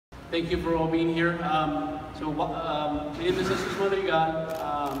Thank you for all being here. My name is Madrigal.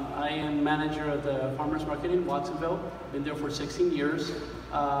 I am manager of the Farmers Market in Watsonville. Been there for 16 years.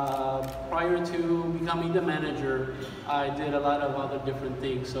 Prior to becoming the manager, I did a lot of other different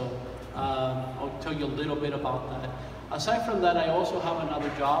things. So I'll tell you a little bit about that. Aside from that, I also have another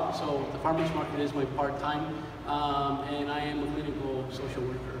job. So the Farmers Market is my part-time, and I am a clinical social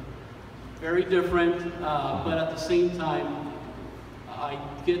worker. Very different, but at the same time, I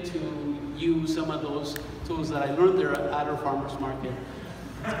get to use some of those tools that I learned there at our Farmers Market.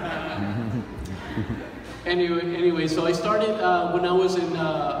 Anyway, so I started when I was in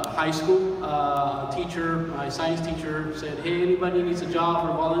high school. A teacher, my science teacher, said, "Hey, anybody needs a job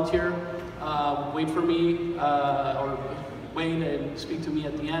or volunteer, wait for me, or wait and speak to me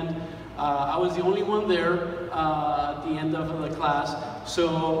at the end." I was the only one there at the end of the class,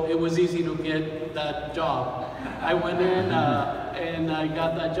 so it was easy to get that job. I went in and I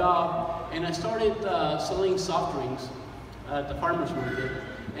got that job, and I started selling soft drinks at the farmers market,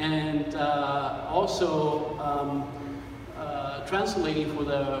 and also translating for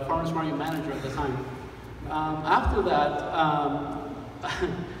the farmers market manager at the time. After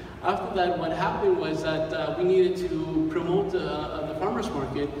that, what happened was that we needed to promote the farmers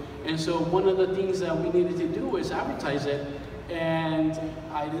market, and so one of the things that we needed to do was advertise it, and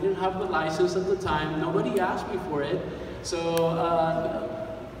I didn't have the license at the time. Nobody asked me for it, so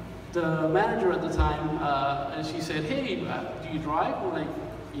the manager at the time, and she said, "Hey, do you drive?" I'm like,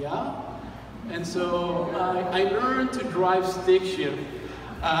 "Yeah." And so I learned to drive stick shift.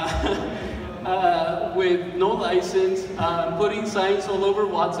 With no license, putting signs all over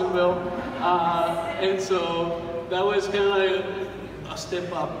Watsonville, and so that was kind of a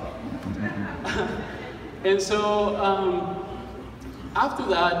step up. And so after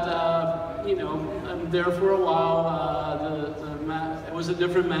that, you know, I'm there for a while. It was a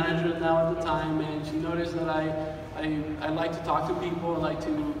different manager now at the time, and she noticed that I like to talk to people, I like to,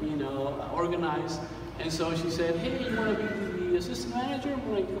 you know, organize. And so she said, "Hey, you want to be the assistant manager?"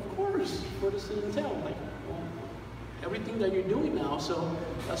 I'm like, "Of course. What does it entail?" I'm like, "Well, everything that you're doing now." So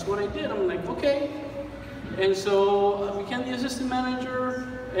that's what I did. I'm like, "Okay." And so I became the assistant manager,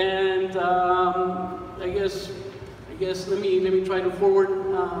 and I guess let me try to forward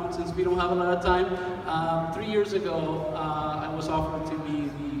since we don't have a lot of time. 3 years ago, I was offered to be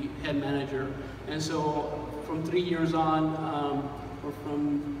the head manager, and so from 3 years on, or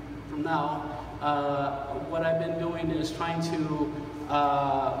from now. What I've been doing is trying to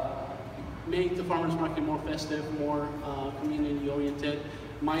make the farmers market more festive, more community oriented.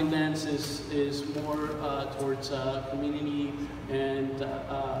 My lens is more towards community and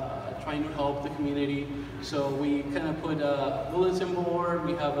trying to help the community. So we kind of put a bulletin board,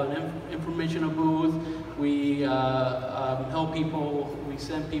 we have an informational booth, we help people, we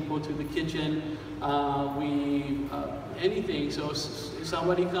send people to the kitchen, anything. So if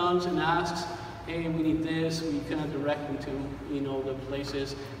somebody comes and asks, "Hey, we need this," we kind of direct them to, you know, the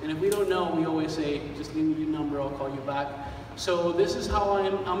places. And if we don't know, we always say, "Just leave me your number, I'll call you back." So this is how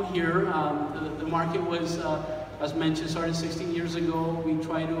I'm here. The market was, as mentioned, started 16 years ago. We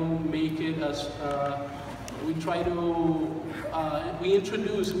try to make it as, we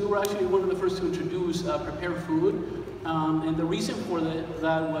were actually one of the first to introduce prepared food. And the reason for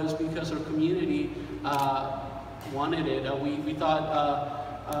that was because our community wanted it. We thought,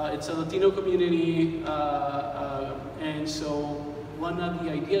 it's a Latino community, and so one of the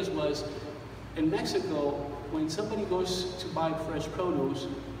ideas was, in Mexico, when somebody goes to buy fresh produce,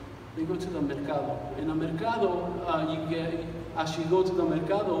 they go to the mercado. In the mercado, as you go to the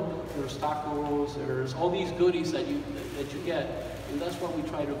mercado, there's tacos, there's all these goodies that you get, and that's what we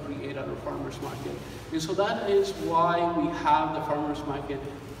try to create at our farmers market. And so that is why we have the farmers market,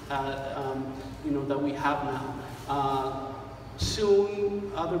 you know, that we have now.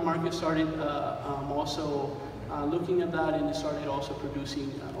 Soon, other markets started also looking at that, and they started also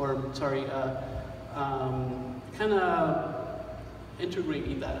producing, kind of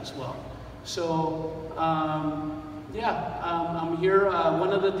integrating that as well. So, I'm here.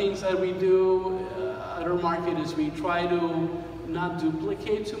 One of the things that we do at our market is we try to not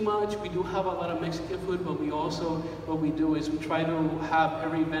duplicate too much. We do have a lot of Mexican food, but we also, what we do is we try to have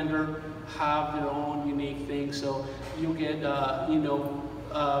every vendor have their own unique thing. So you get, you know,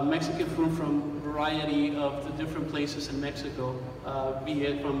 Mexican food from a variety of the different places in Mexico, be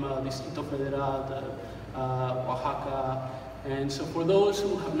it from Distrito Federal, Oaxaca. And so for those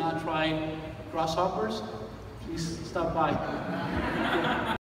who have not tried grasshoppers, please stop by.